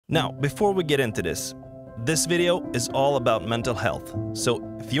Now, before we get into this video is all about mental health. So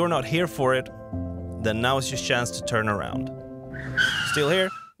if you're not here for it, then now is your chance to turn around. Still here?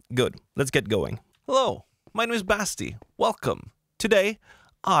 Good. Let's get going. Hello, my name is Basti. Welcome. Today,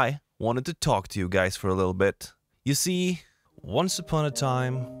 I wanted to talk to you guys for a little bit. You see, once upon a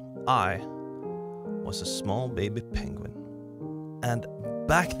time, I was a small baby penguin. And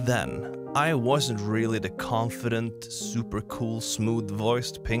back then, I wasn't really the confident, super cool,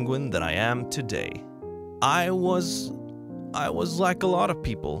 smooth-voiced penguin that I am today. I was like a lot of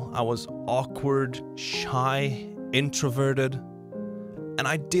people. I was awkward, shy, introverted, and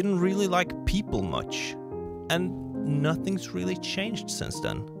I didn't really like people much. And nothing's really changed since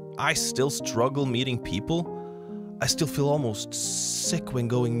then. I still struggle meeting people. I still feel almost sick when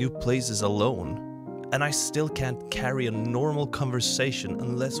going new places alone. And I still can't carry a normal conversation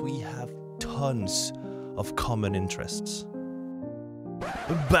unless we have tons of common interests.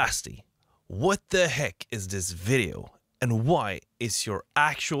 But Basti, what the heck is this video? And why is your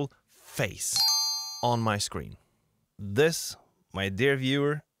actual face on my screen? This, my dear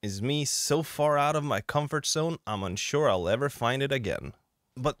viewer, is me so far out of my comfort zone, I'm unsure I'll ever find it again.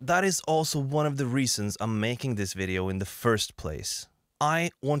 But that is also one of the reasons I'm making this video in the first place.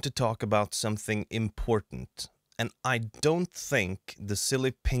 I want to talk about something important, and I don't think the silly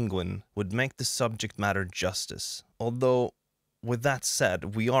penguin would make the subject matter justice. Although, with that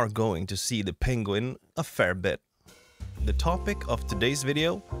said, we are going to see the penguin a fair bit. The topic of today's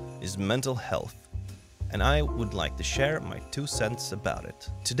video is mental health, and I would like to share my 2 cents about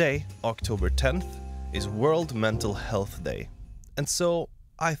it. Today, October 10th, is World Mental Health Day, and so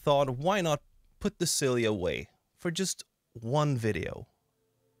I thought, why not put the silly away for just one video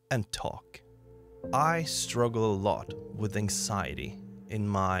and talk. I struggle a lot with anxiety in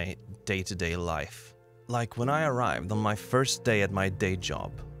my day-to-day life. Like when I arrived on my first day at my day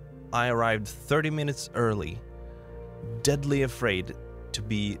job, I arrived 30 minutes early, deadly afraid to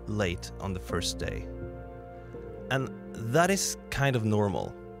be late on the first day. And that is kind of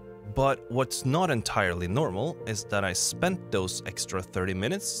normal. But what's not entirely normal is that I spent those extra 30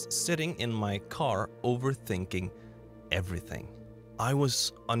 minutes sitting in my car overthinking everything. I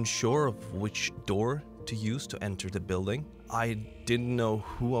was unsure of which door to use to enter the building. I didn't know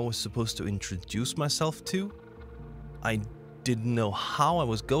who I was supposed to introduce myself to. I didn't know how I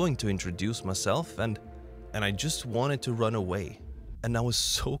was going to introduce myself, and I just wanted to run away. And I was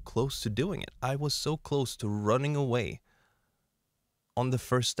so close to doing it. I was so close to running away. On the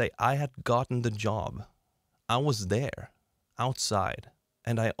first day, I had gotten the job. I was there, outside,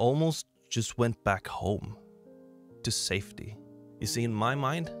 and I almost just went back home to safety. You see, in my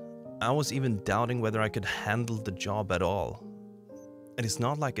mind, I was even doubting whether I could handle the job at all. And it's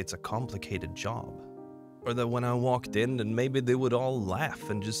not like it's a complicated job. Or that when I walked in, then maybe they would all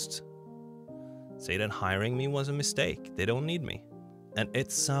laugh and just say that hiring me was a mistake. They don't need me. And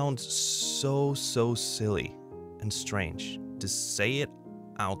it sounds so silly and strange to say it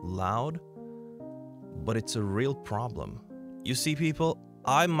out loud, but it's a real problem. You see, people,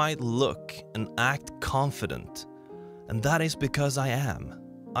 I might look and act confident, and that is because I am.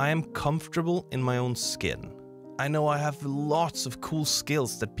 I am comfortable in my own skin. I know I have lots of cool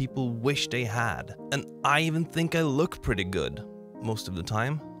skills that people wish they had, and I even think I look pretty good most of the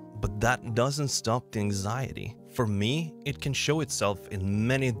time. But that doesn't stop the anxiety. For me, it can show itself in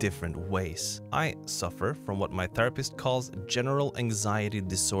many different ways. I suffer from what my therapist calls general anxiety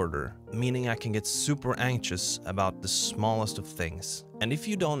disorder, meaning I can get super anxious about the smallest of things. And if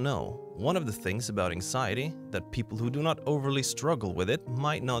you don't know, one of the things about anxiety that people who do not overly struggle with it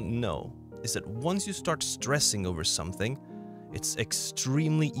might not know is that once you start stressing over something, it's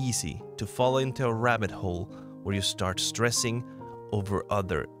extremely easy to fall into a rabbit hole where you start stressing over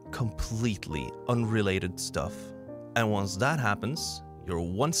other completely unrelated stuff. And once that happens, you're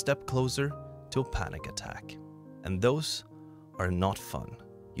one step closer to a panic attack. And those are not fun.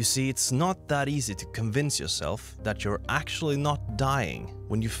 You see, it's not that easy to convince yourself that you're actually not dying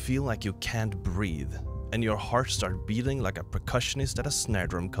when you feel like you can't breathe and your heart starts beating like a percussionist at a snare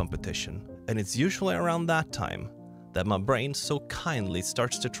drum competition. And it's usually around that time that my brain so kindly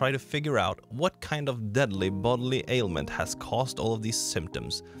starts to try to figure out what kind of deadly bodily ailment has caused all of these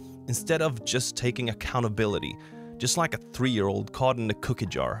symptoms, instead of just taking accountability, just like a 3-year-old caught in a cookie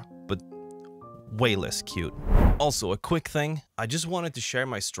jar, but way less cute. Also, a quick thing, I just wanted to share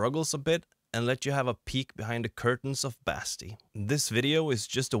my struggles a bit and let you have a peek behind the curtains of Basti. This video is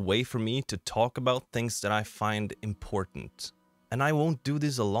just a way for me to talk about things that I find important. And I won't do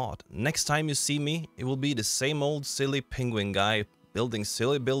this a lot. Next time you see me, it will be the same old silly penguin guy building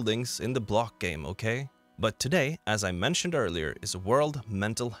silly buildings in the block game, okay? But today, as I mentioned earlier, is World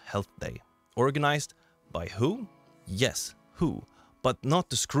Mental Health Day. Organized by who? Yes, who? But not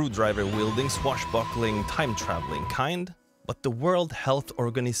the screwdriver-wielding, swashbuckling, time-traveling kind, but the World Health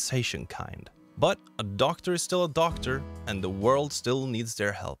Organization kind. But a doctor is still a doctor, and the world still needs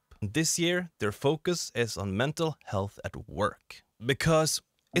their help. This year, their focus is on mental health at work. Because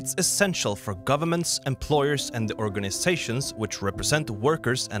it's essential for governments, employers, and the organizations which represent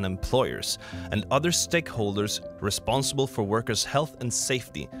workers and employers, and other stakeholders responsible for workers' health and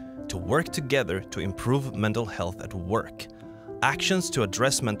safety, to work together to improve mental health at work. Actions to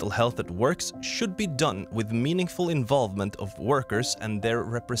address mental health at work should be done with meaningful involvement of workers and their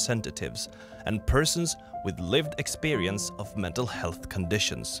representatives, and persons with lived experience of mental health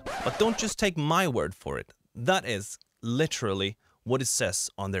conditions. But don't just take my word for it. That is literally what it says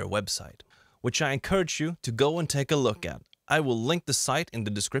on their website, which I encourage you to go and take a look at. I will link the site in the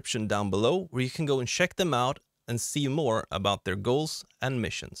description down below, where you can go and check them out and see more about their goals and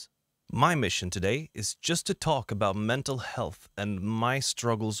missions. My mission today is just to talk about mental health and my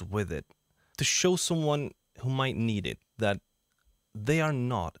struggles with it, to show someone who might need it that they are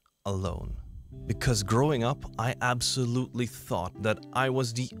not alone. Because growing up, I absolutely thought that I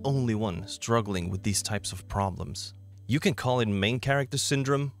was the only one struggling with these types of problems. You can call it main character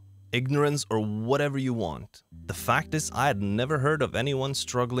syndrome, ignorance, or whatever you want. The fact is, I had never heard of anyone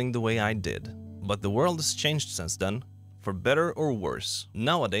struggling the way I did. But the world has changed since then, for better or worse.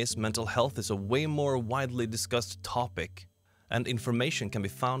 Nowadays, mental health is a way more widely discussed topic, and information can be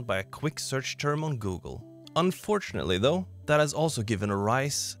found by a quick search term on Google. Unfortunately though, that has also given a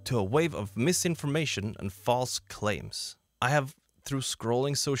rise to a wave of misinformation and false claims. I have, through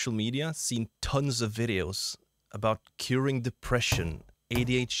scrolling social media, seen tons of videos about curing depression,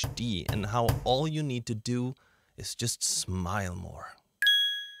 ADHD, and how all you need to do is just smile more.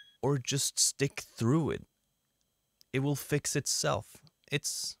 Or just stick through it. It will fix itself.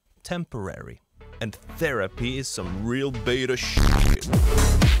 It's temporary. And therapy is some real beta shit.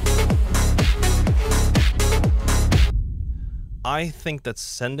 I think that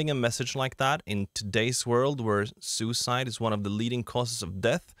sending a message like that in today's world, where suicide is one of the leading causes of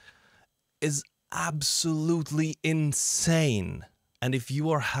death, is absolutely insane. And if you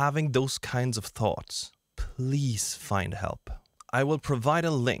are having those kinds of thoughts, please find help. I will provide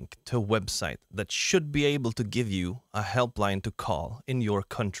a link to a website that should be able to give you a helpline to call in your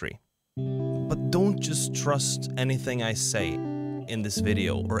country. But don't just trust anything I say in this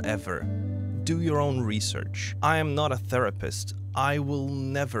video or ever. Do your own research. I am not a therapist. I will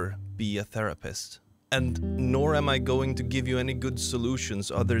never be a therapist. And nor am I going to give you any good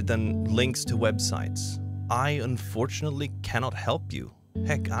solutions other than links to websites. I unfortunately cannot help you.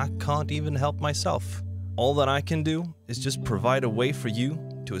 Heck, I can't even help myself. All that I can do is just provide a way for you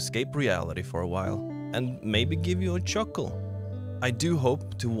to escape reality for a while, and maybe give you a chuckle. I do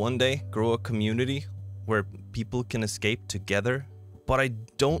hope to one day grow a community where people can escape together, but I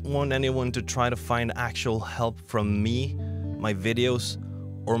don't want anyone to try to find actual help from me, my videos,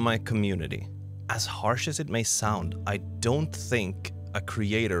 or my community. As harsh as it may sound, I don't think a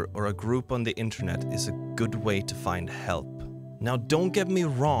creator or a group on the internet is a good way to find help. Now, don't get me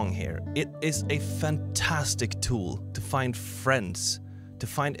wrong here, it is a fantastic tool to find friends, to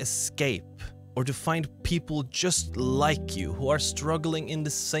find escape, or to find people just like you who are struggling in the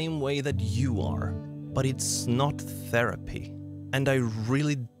same way that you are. But it's not therapy, and I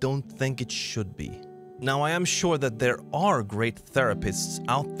really don't think it should be. Now, I am sure that there are great therapists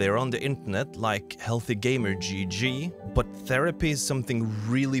out there on the internet, like Healthy Gamer GG, but therapy is something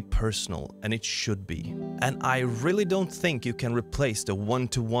really personal, and it should be. And I really don't think you can replace the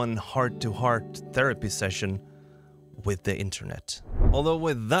one-to-one, heart-to-heart therapy session with the internet. Although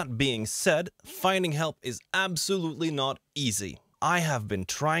with that being said, finding help is absolutely not easy. I have been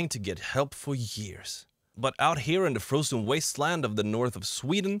trying to get help for years. But out here in the frozen wasteland of the north of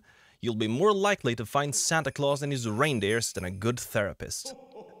Sweden, you'll be more likely to find Santa Claus and his reindeers than a good therapist.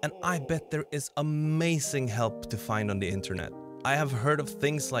 And I bet there is amazing help to find on the internet. I have heard of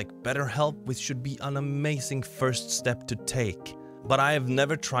things like BetterHelp, which should be an amazing first step to take. But I have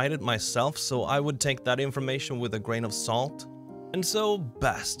never tried it myself, so I would take that information with a grain of salt. And so,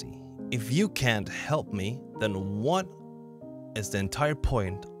 Basti, if you can't help me, then what is the entire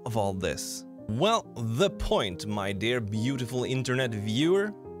point of all this? Well, the point, my dear beautiful internet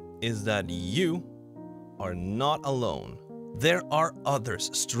viewer, is that you are not alone. There are others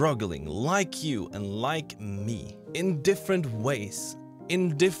struggling like you and like me, in different ways,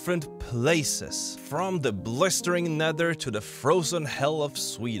 in different places, from the blistering nether to the frozen hell of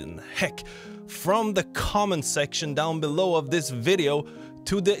Sweden. Heck, from the comment section down below of this video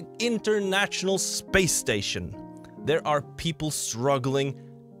to the International Space Station. There are people struggling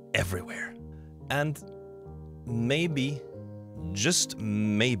everywhere. And maybe, just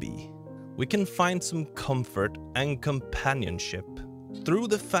maybe, we can find some comfort and companionship through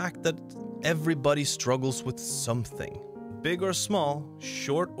the fact that everybody struggles with something. Big or small,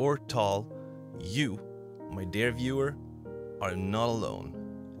 short or tall, you, my dear viewer, are not alone,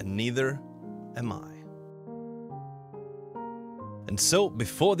 and neither am I. And so,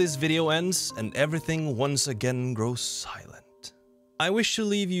 before this video ends and everything once again grows silent, I wish to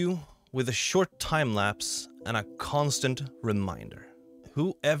leave you with a short time lapse and a constant reminder.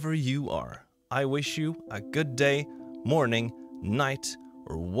 Whoever you are, I wish you a good day, morning, night,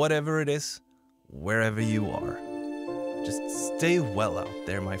 or whatever it is, wherever you are. Just stay well out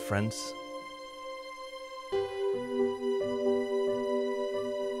there, my friends.